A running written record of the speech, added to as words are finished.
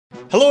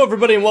Hello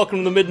everybody and welcome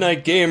to the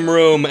Midnight Game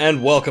Room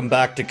and welcome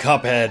back to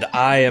Cuphead.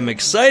 I am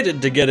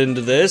excited to get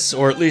into this,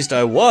 or at least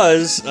I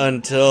was,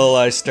 until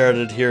I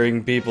started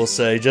hearing people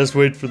say, just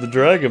wait for the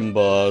dragon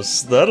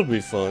boss, that'll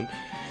be fun.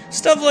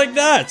 Stuff like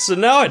that, so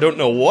now I don't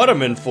know what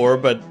I'm in for,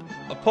 but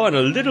upon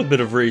a little bit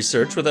of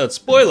research, without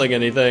spoiling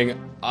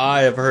anything,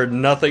 I have heard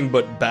nothing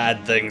but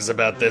bad things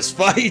about this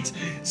fight.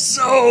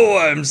 So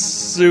I'm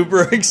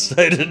super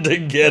excited to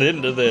get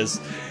into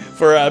this.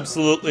 For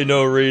absolutely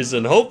no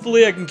reason.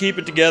 Hopefully I can keep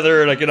it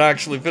together and I can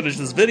actually finish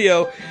this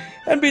video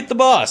and beat the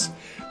boss.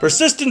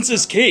 Persistence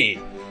is key.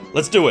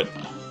 Let's do it.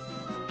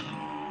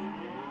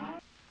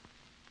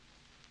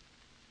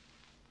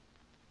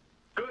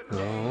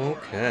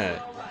 Okay.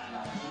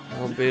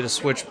 I'll be to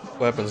switch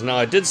weapons. Now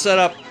I did set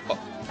up...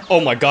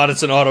 Oh my god,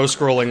 it's an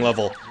auto-scrolling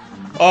level.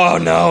 Oh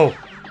no!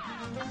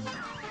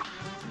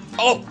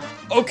 Oh,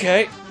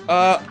 okay.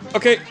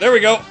 Okay, there we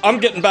go. I'm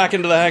getting back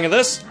into the hang of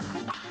this.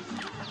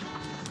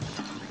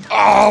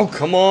 Oh,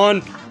 come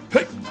on!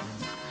 Hey.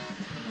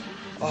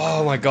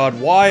 Oh my god,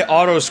 why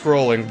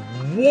auto-scrolling?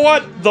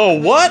 What the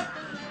what?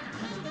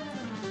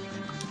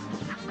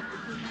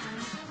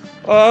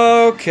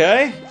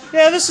 Okay.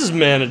 Yeah, this is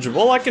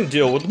manageable. I can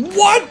deal with...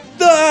 What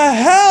the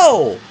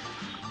hell?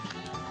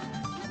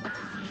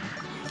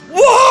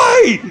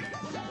 Why?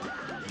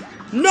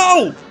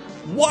 No!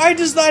 Why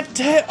does that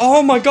tail...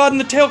 Oh my god,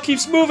 and the tail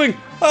keeps moving!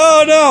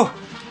 Oh no!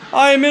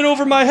 I am in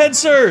over my head,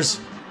 sirs!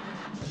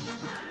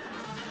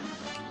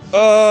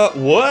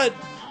 What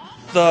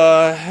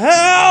the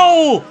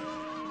hell?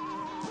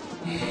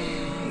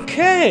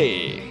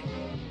 Okay.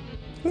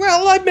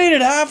 Well, I made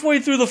it halfway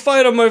through the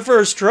fight on my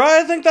first try.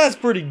 I think that's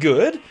pretty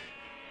good.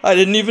 I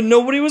didn't even know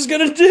what he was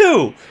gonna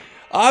do.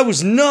 I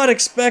was not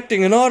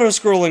expecting an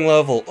auto-scrolling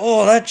level.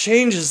 Oh, that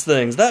changes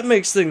things. That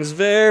makes things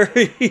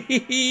very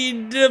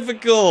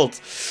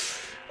difficult.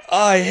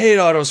 I hate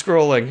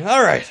auto-scrolling.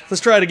 Alright,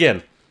 let's try it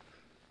again.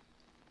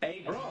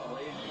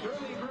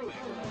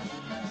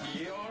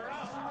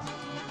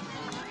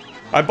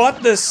 I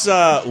bought this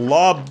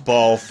lob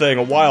ball thing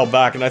a while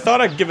back, and I thought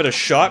I'd give it a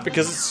shot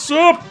because it's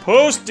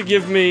supposed to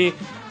give me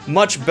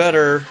much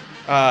better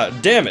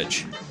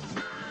damage.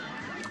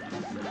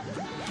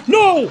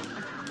 No!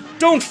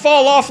 Don't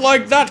fall off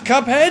like that,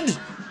 Cuphead!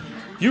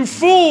 You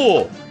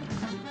fool!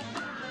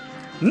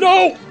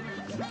 No!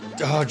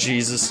 Oh,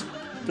 Jesus.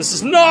 This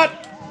is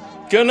not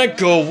gonna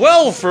go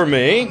well for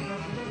me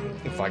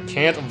if I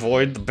can't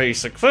avoid the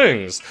basic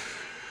things.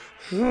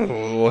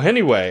 Oh,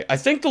 anyway, I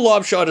think the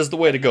lob shot is the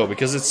way to go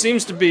because it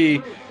seems to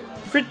be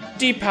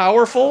pretty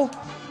powerful.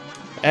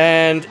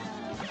 And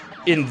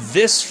in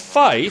this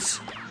fight,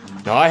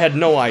 now I had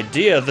no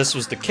idea this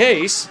was the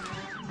case.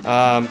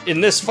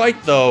 In this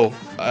fight, though,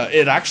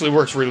 it actually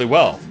works really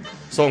well.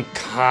 So I'm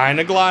kind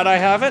of glad I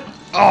have it.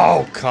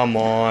 Oh, come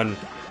on.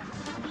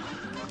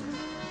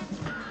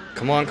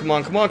 Come on, come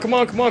on, come on, come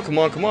on, come on, come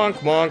on, come on,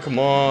 come on, come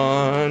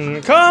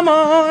on. Come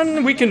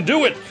on! We can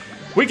do it!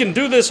 We can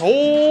do this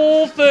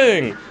whole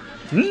thing!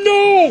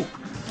 No!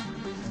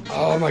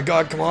 Oh my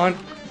god, come on.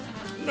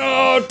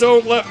 No,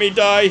 don't let me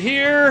die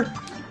here.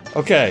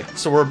 Okay,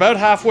 so we're about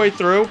halfway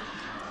through.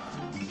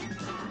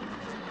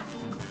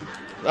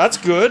 That's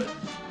good.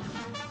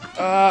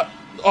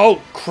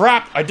 Oh,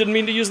 crap. I didn't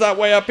mean to use that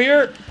way up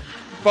here.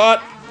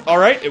 But,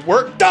 alright, it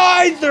worked.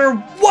 Die their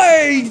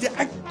way!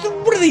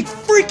 What are they,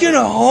 freaking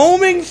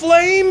homing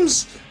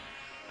flames?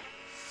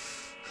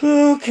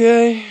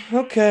 Okay,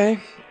 okay.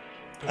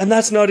 And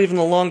that's not even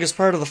the longest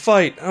part of the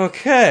fight.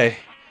 Okay.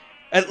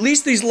 At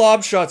least these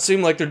lob shots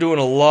seem like they're doing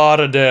a lot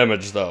of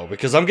damage, though,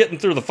 because I'm getting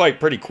through the fight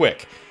pretty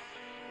quick.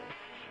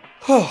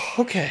 Oh,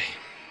 okay.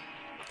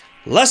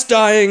 Less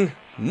dying,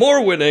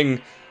 more winning.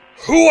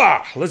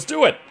 Hooah! Let's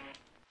do it!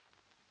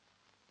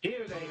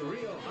 Here's a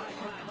real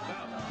high-class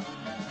battle.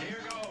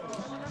 Here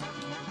goes.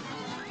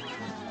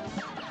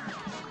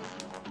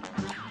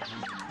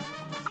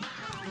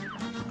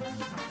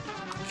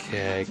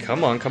 Okay,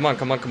 come on, come on,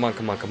 come on, come on,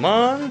 come on, come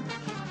on.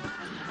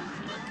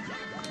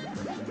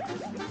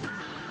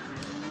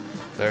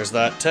 There's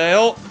that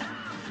tail.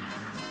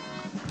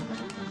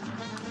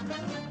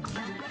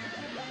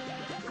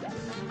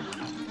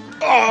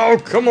 Oh,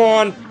 come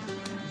on.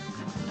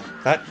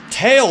 That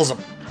tail's a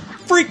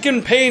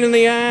freaking pain in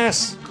the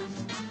ass.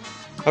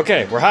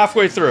 Okay, we're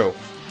halfway through.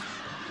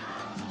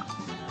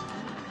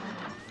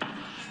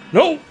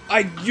 No,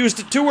 I used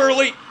it too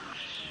early.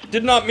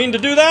 Did not mean to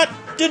do that.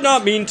 Did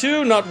not mean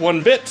to. Not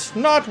one bit.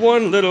 Not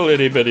one little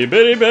itty bitty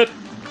bitty bit.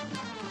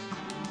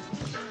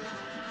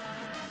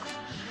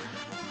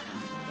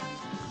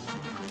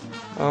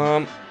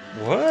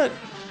 What?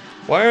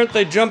 Why aren't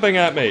they jumping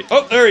at me?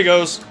 Oh, there he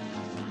goes.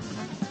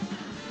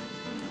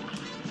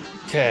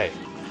 Okay,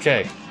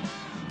 okay.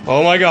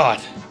 Oh my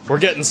god, we're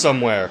getting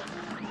somewhere.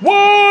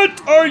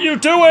 What are you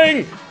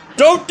doing?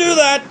 Don't do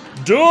that!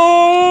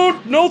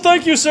 Don't! No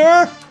thank you,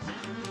 sir!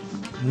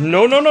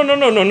 No, no, no, no,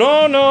 no, no,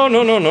 no, no,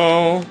 no, no,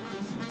 no.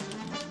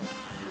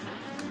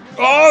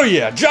 Oh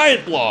yeah,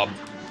 giant blob.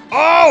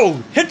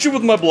 Oh! Hit you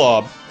with my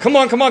blob. Come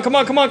on, come on, come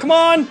on, come on, come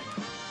on!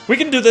 We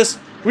can do this.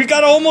 We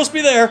gotta almost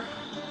be there.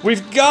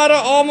 We've gotta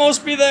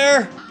almost be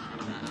there.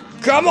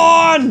 Come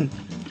on!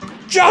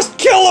 Just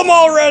kill him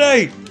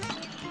already!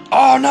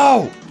 Oh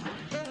no!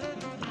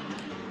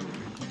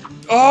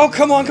 Oh,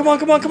 come on, come on,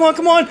 come on, come on,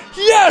 come on!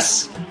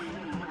 Yes!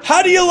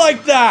 How do you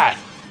like that?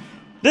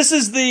 This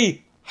is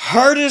the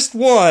hardest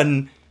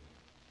one.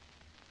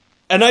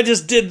 And I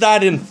just did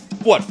that in,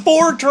 what,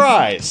 4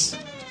 tries?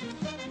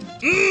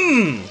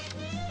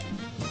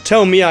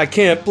 Tell me I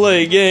can't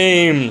play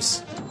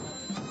games.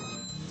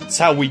 That's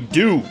how we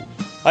do.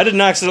 I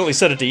didn't accidentally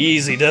set it to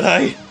easy, did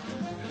I?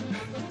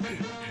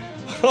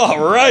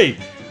 Alright.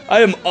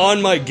 I am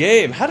on my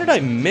game. How did I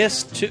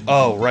miss two?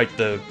 Oh, right,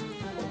 the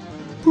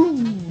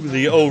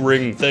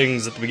O-ring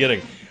things at the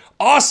beginning.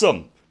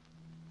 Awesome!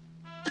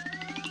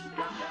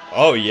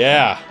 Oh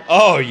yeah.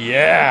 Oh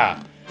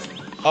yeah.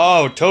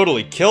 Oh,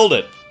 totally killed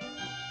it.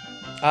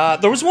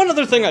 There was one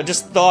other thing I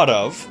just thought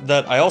of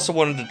that I also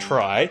wanted to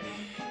try,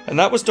 and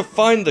that was to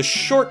find the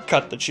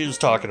shortcut that she was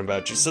talking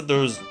about. She said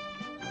there was...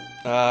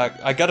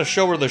 I gotta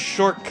show her the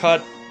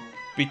shortcut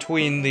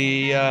between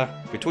the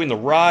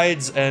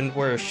rides and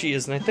where she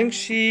is, and I think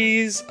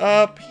she's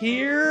up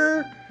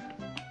here?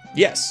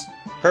 Yes,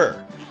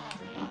 her.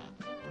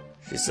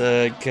 She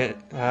said,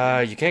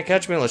 you can't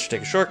catch me unless you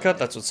take a shortcut.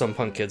 That's what some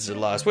punk kids did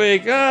last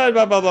week. Blah,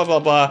 blah, blah, blah,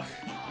 blah.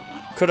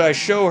 Could I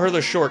show her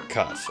the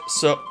shortcut?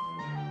 So...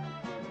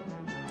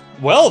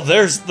 Well,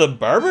 there's the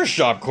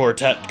barbershop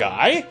quartet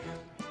guy.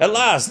 At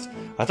last.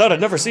 I thought I'd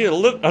never see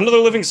another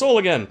living soul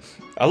again.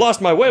 I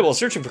lost my way while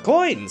searching for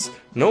coins.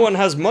 No one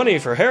has money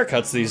for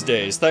haircuts these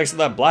days, thanks to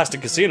that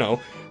blasted casino.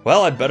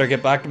 Well, I'd better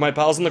get back to my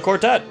pals in the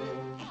quartet.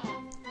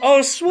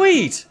 Oh,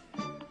 sweet!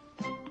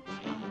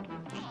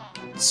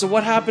 So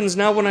what happens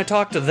now when I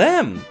talk to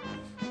them?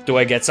 Do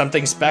I get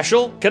something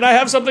special? Can I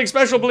have something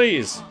special,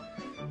 please?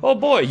 Oh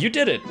boy, you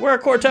did it! We're a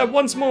quartet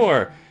once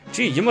more!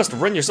 Gee, you must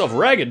have run yourself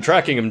ragged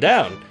tracking him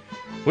down.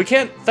 We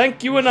can't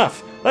thank you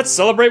enough. Let's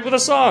celebrate with a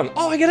song.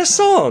 Oh, I get a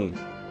song!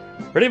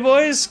 Ready,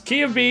 boys?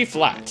 Key of B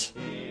flat.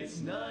 It's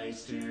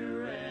nice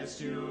to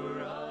rest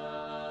your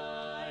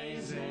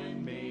eyes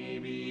and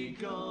maybe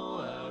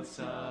go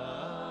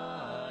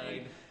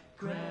outside.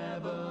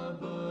 Grab a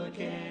book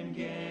and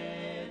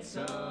get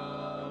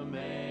some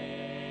air.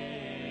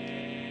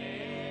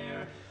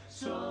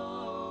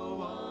 So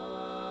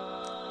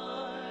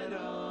what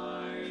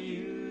are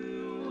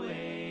you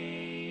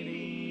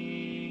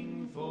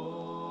waiting for?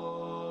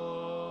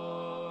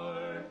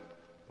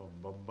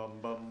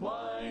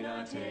 Why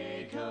not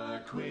take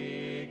a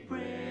quick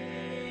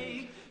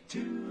break?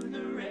 Tune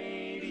the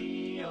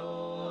radio.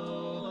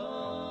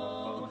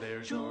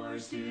 There's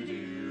chores to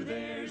do,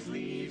 there's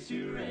leaves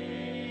to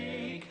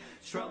rake.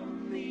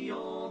 Strum the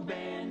old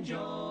banjo.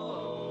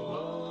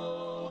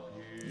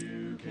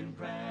 You can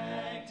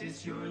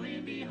practice your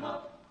Lindy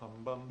Hop.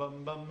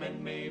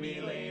 And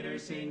maybe later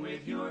sing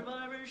with your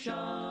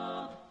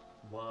barbershop.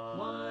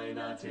 Why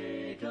not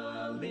take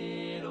a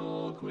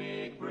little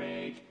quick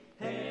break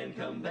and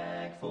come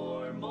back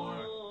for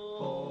more?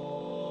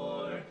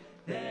 Or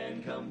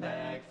then come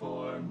back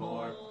for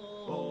more.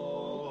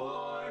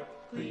 Or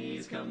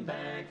please come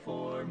back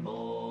for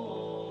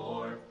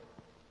more.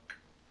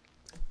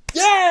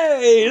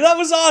 Yay! That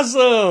was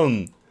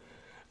awesome!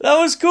 That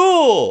was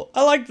cool!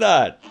 I like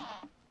that.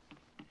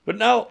 But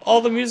now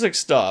all the music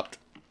stopped.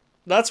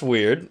 That's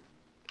weird.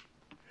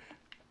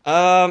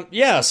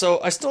 Yeah,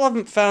 so I still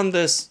haven't found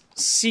this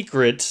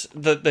secret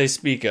that they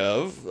speak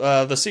of.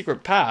 The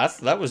secret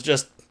path. That was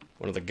just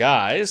one of the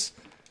guys.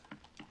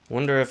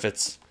 Wonder if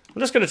it's... I'm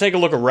just gonna take a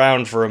look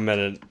around for a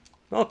minute.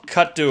 I'll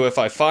cut to if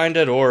I find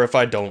it or if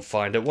I don't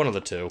find it. One of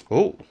the two.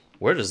 Oh,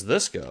 where does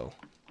this go?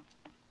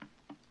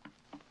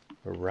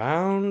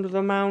 Around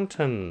the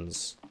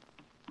mountains.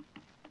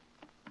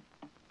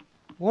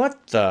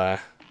 What the...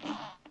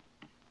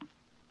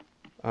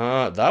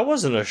 that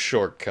wasn't a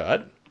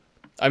shortcut.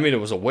 I mean, it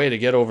was a way to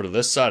get over to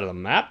this side of the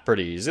map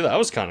pretty easy. That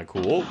was kind of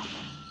cool.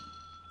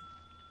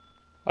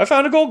 I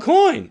found a gold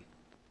coin!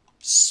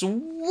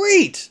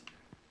 Sweet!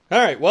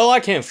 Alright, well, I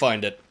can't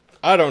find it.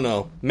 I don't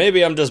know.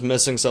 Maybe I'm just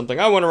missing something.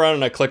 I went around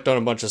and I clicked on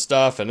a bunch of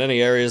stuff and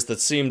any areas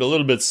that seemed a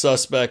little bit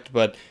suspect,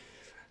 but...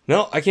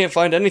 No, I can't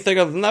find anything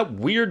other than that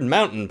weird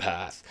mountain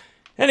path.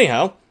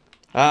 Anyhow,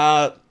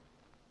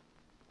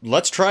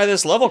 let's try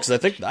this level, because I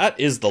think that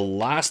is the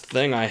last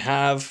thing I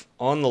have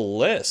on the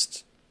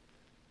list.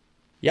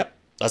 Yep,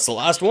 that's the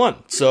last one.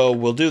 So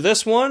we'll do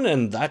this one,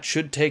 and that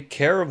should take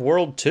care of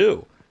World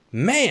 2.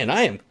 Man,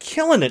 I am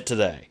killing it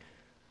today.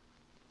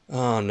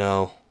 Oh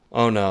no.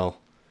 Oh no.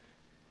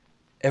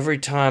 Every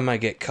time I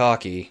get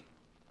cocky,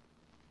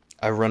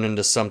 I run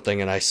into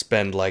something and I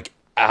spend like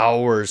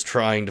hours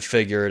trying to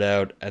figure it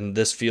out, and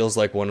this feels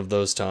like one of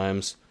those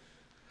times.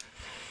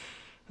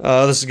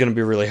 This is gonna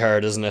be really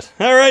hard, isn't it?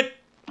 Alright!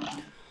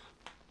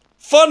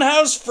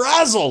 Funhouse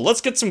Frazzle!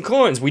 Let's get some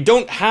coins. We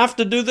don't have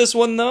to do this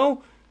one,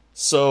 though.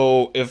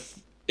 So, if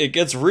it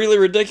gets really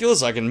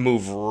ridiculous, I can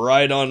move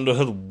right on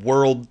to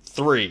World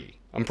 3.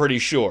 I'm pretty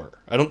sure.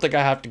 I don't think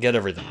I have to get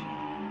everything.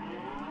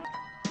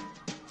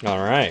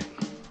 Alright.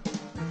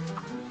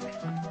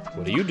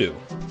 What do you do?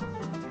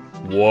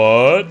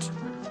 What?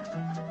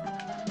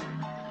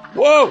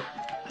 Whoa!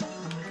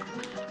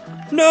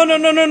 No, no,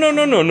 no, no, no,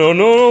 no, no, no,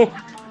 no.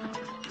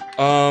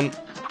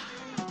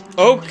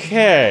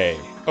 Okay.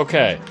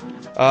 Okay.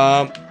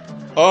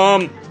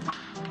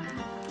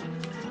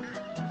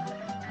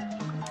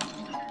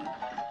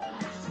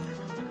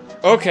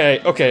 Okay,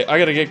 okay, I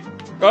gotta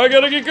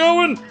get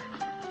going!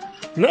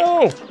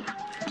 No!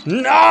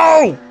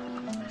 No!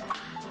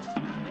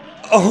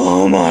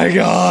 Oh my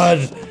god!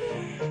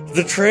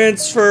 The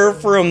transfer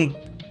from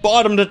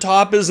bottom to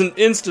top isn't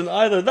instant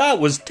either. That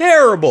was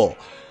terrible!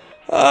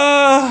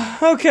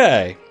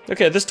 Okay.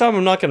 Okay, this time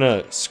I'm not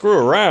gonna screw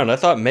around. I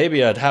thought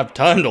maybe I'd have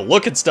time to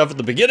look at stuff at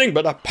the beginning,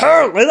 but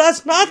apparently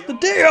that's not the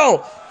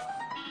deal!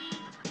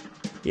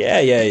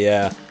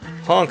 Yeah.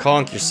 Honk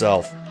honk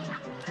yourself.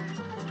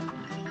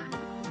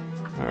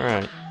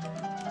 Alright.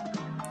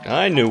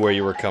 I knew where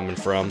you were coming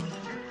from.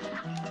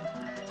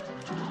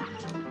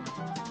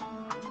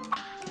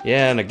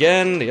 Yeah, and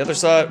again, the other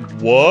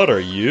side. What are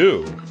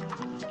you?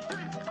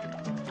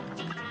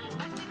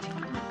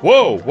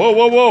 Whoa, whoa,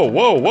 whoa, whoa,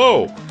 whoa,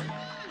 whoa!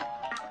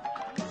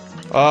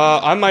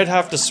 I might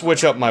have to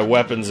switch up my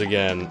weapons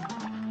again.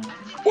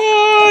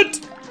 What?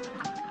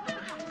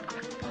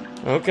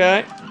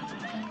 Okay.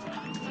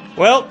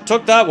 Well,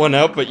 took that one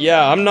out, but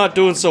yeah, I'm not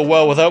doing so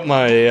well without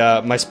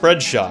my, my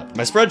spread shot.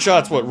 My spread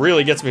shot's what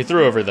really gets me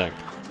through everything.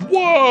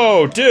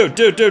 Whoa! Dude,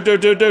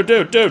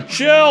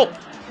 chill!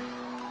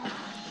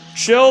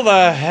 Chill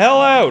the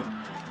hell out!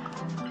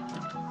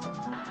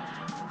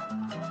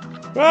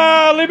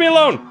 Ah, leave me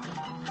alone!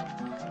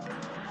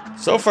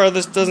 So far,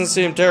 this doesn't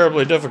seem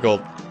terribly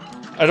difficult.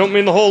 I don't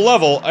mean the whole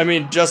level, I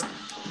mean just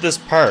this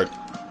part.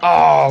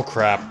 Oh,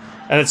 crap.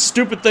 And it's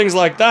stupid things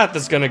like that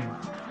that's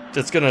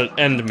gonna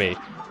end me.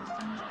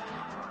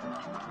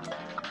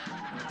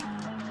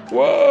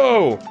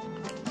 Whoa!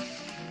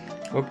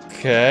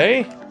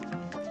 Okay.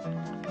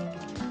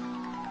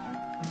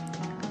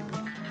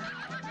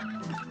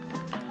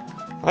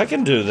 I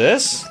can do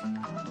this.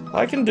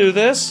 I can do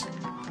this.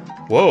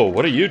 Whoa,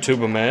 what a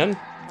YouTuber, man.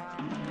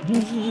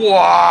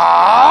 What?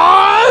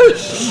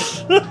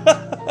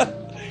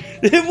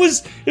 It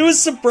was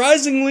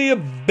surprisingly a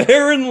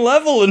barren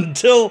level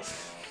until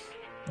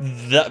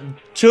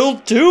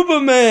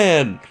Tuba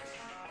Man.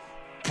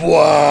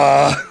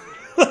 Wow.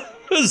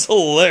 This is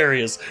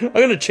hilarious. I'm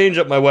gonna change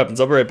up my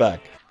weapons. I'll be right back.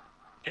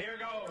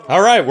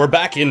 Alright, we're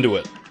back into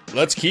it.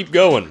 Let's keep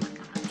going.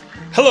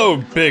 Hello,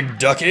 big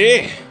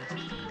ducky.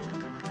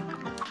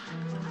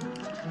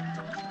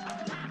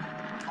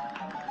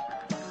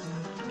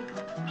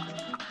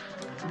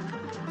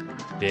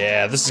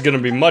 Yeah, this is gonna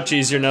be much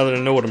easier now that I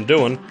know what I'm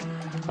doing.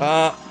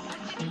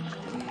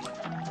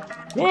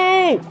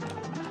 Whoa!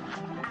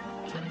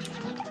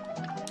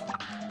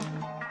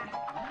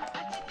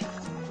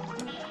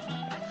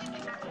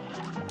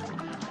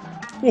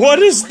 What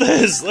is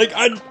this? Like,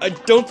 I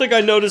don't think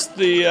I noticed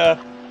the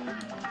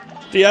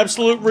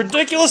absolute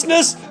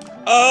ridiculousness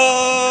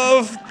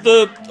of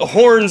the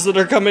horns that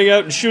are coming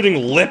out and shooting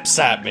lips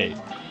at me.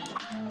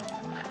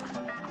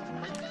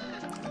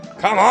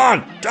 Come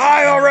on!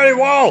 Die already,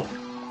 wall!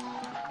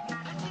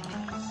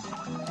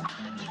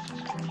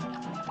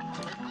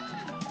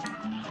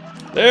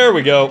 There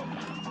we go.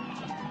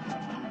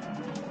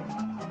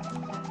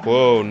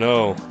 Whoa,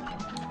 no.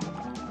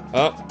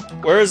 Oh,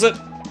 where is it?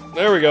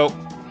 There we go.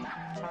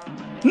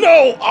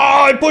 No!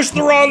 Oh, I pushed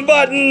the wrong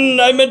button!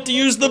 I meant to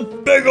use the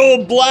big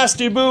old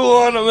blasty boo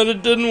on him and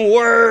it didn't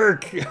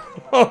work!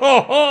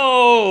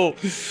 Oh!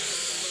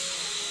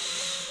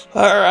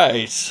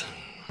 Alright.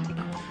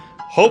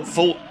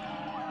 Hopeful.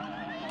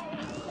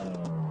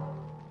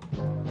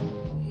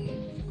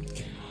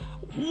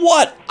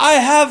 What? I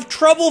have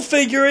trouble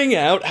figuring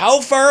out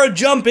how far a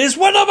jump is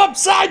when I'm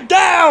upside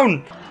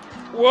down!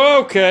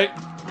 Whoa, okay.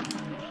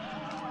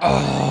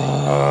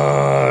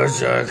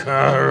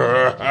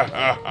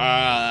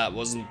 That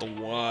wasn't the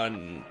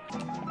one.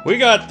 We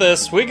got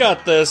this, we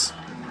got this.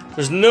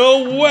 There's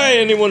no way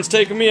anyone's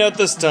taking me out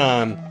this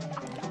time.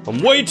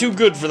 I'm way too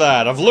good for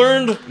that. I've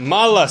learned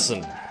my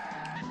lesson.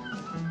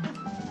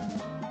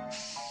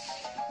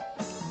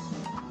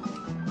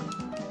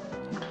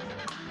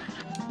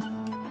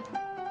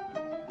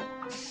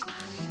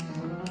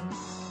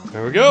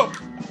 There we go.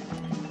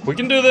 We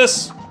can do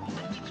this.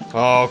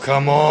 Oh,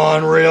 come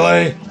on,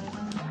 really?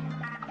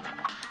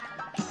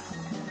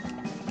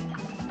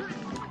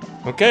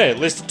 Okay, at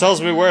least it tells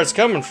me where it's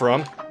coming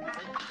from.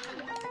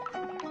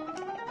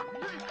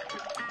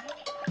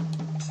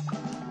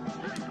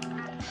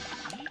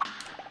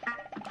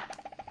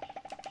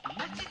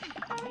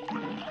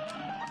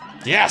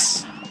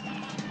 Yes!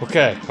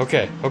 Okay.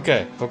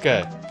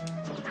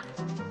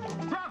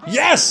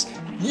 Yes!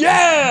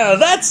 Yeah!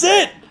 That's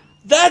it!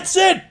 That's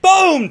it!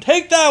 Boom!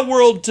 Take that,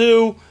 World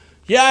 2!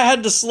 Yeah, I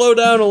had to slow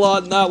down a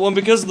lot in that one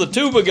because of the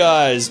tuba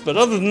guys, but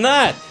other than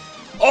that,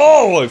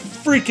 oh, I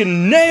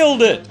freaking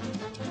nailed it!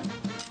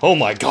 Oh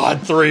my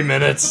god, 3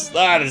 minutes.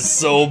 That is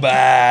so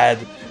bad.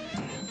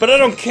 But I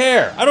don't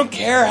care. I don't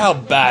care how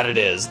bad it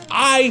is.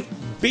 I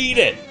beat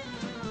it.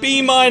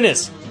 B-.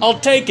 I'll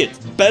take it.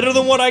 Better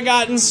than what I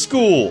got in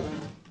school.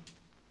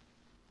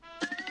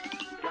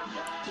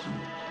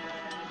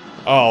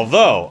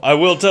 Although, I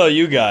will tell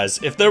you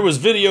guys, if there was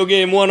Video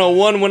Game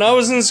 101 when I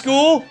was in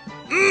school,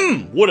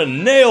 would've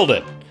nailed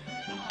it.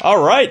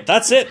 Alright,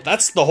 that's it.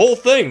 That's the whole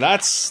thing.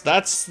 That's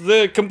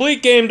the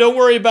complete game. Don't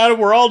worry about it.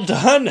 We're all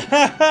done.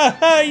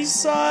 You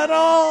saw it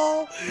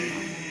all.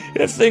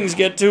 If things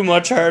get too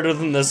much harder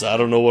than this, I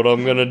don't know what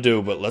I'm gonna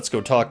do, but let's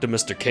go talk to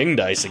Mr. King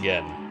Dice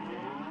again.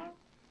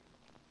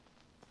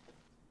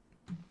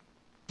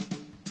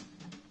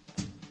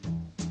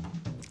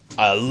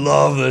 I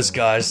love this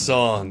guy's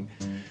song.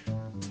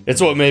 It's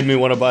what made me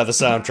want to buy the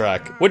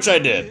soundtrack, which I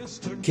did.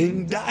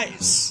 King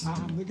Dice.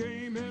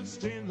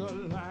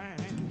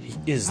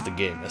 He is the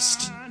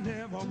gamest.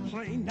 Devil's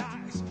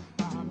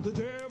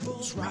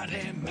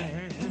right-hand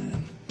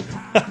man.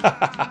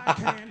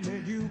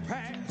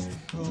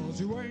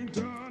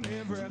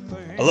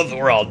 I love that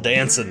we're all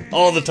dancing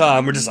all the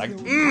time. We're just like,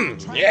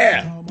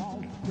 yeah.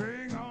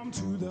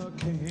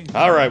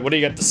 Alright, what do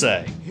you got to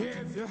say?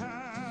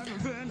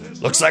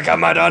 Looks like I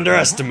might have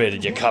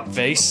underestimated you,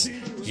 Cupface.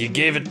 You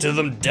gave it to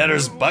them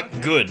debtors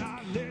but good.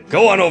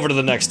 Go on over to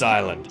the next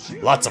island.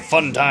 Lots of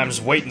fun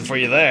times waiting for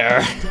you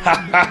there.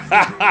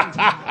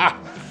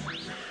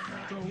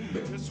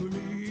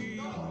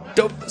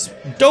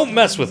 Don't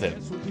mess with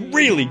him.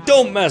 Really,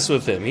 don't mess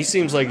with him. He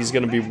seems like he's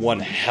gonna be one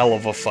hell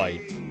of a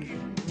fight.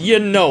 You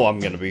know I'm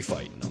gonna be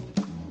fighting him.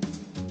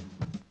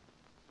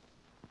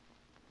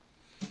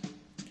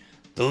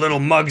 The little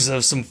mugs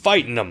have some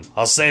fight in them,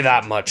 I'll say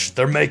that much.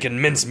 They're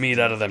making mincemeat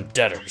out of them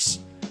debtors.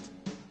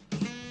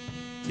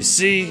 You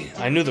see,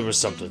 I knew there was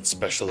something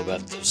special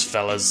about those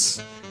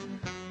fellas.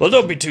 Well,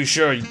 don't be too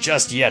sure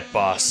just yet,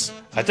 boss.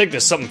 I think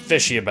there's something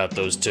fishy about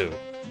those two.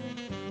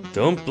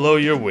 Don't blow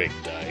your wig,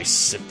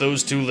 Dice. If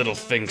those two little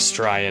finks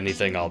try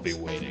anything, I'll be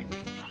waiting.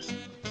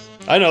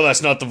 I know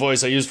that's not the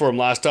voice I used for him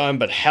last time,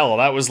 but hell,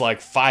 that was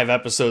like 5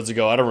 episodes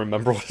ago. I don't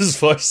remember what his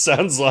voice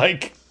sounds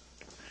like.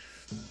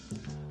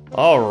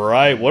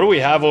 Alright, what do we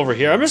have over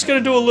here? I'm just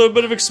gonna do a little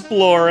bit of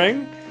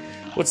exploring.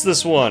 What's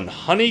this one?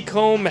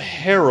 Honeycomb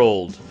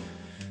Herald.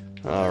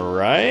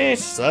 Alright,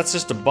 so that's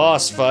just a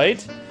boss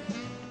fight.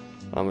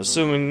 I'm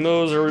assuming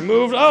those are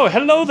removed. Oh,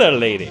 hello there,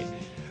 lady.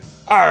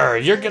 Arr,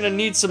 you're gonna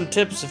need some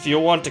tips if you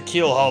want to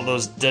kill all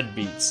those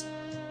deadbeats.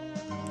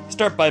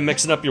 Start by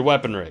mixing up your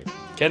weaponry.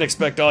 Can't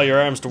expect all your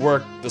arms to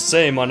work the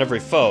same on every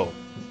foe.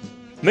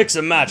 Mix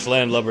and match,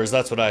 landlubbers,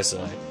 that's what I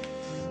say.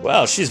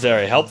 Well, she's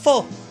very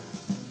helpful.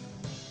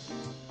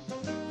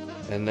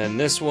 And then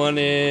this one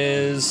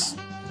is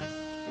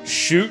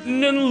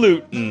shooting and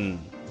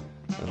looting.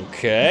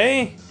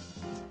 Okay.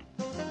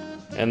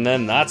 And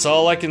then that's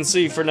all I can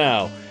see for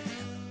now.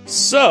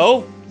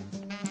 So,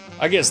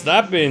 I guess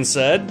that being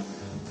said,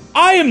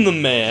 I am the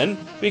man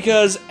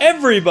because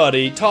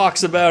everybody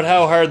talks about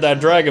how hard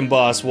that dragon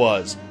boss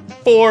was.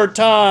 4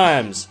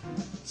 times.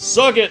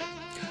 Suck it.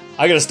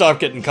 I gotta stop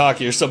getting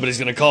cocky or somebody's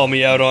gonna call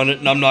me out on it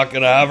and I'm not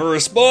gonna have a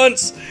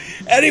response.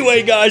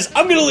 Anyway, guys,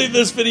 I'm gonna leave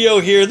this video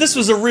here. This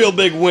was a real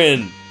big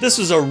win. This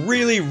was a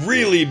really,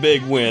 really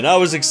big win. I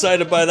was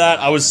excited by that.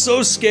 I was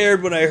so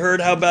scared when I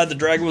heard how bad the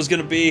dragon was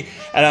gonna be,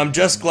 and I'm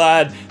just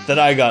glad that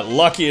I got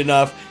lucky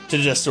enough to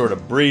just sort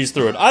of breeze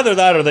through it. Either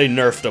that or they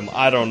nerfed him.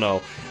 I don't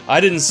know. I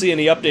didn't see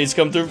any updates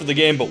come through for the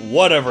game, but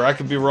whatever. I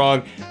could be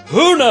wrong.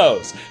 Who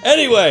knows?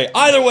 Anyway,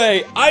 either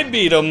way, I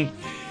beat him.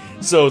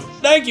 So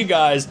thank you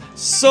guys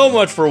so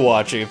much for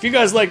watching. If you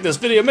guys like this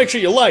video, make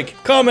sure you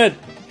like, comment,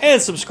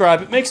 and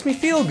subscribe. It makes me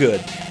feel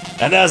good.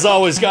 And as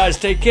always, guys,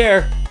 take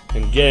care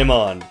and game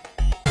on.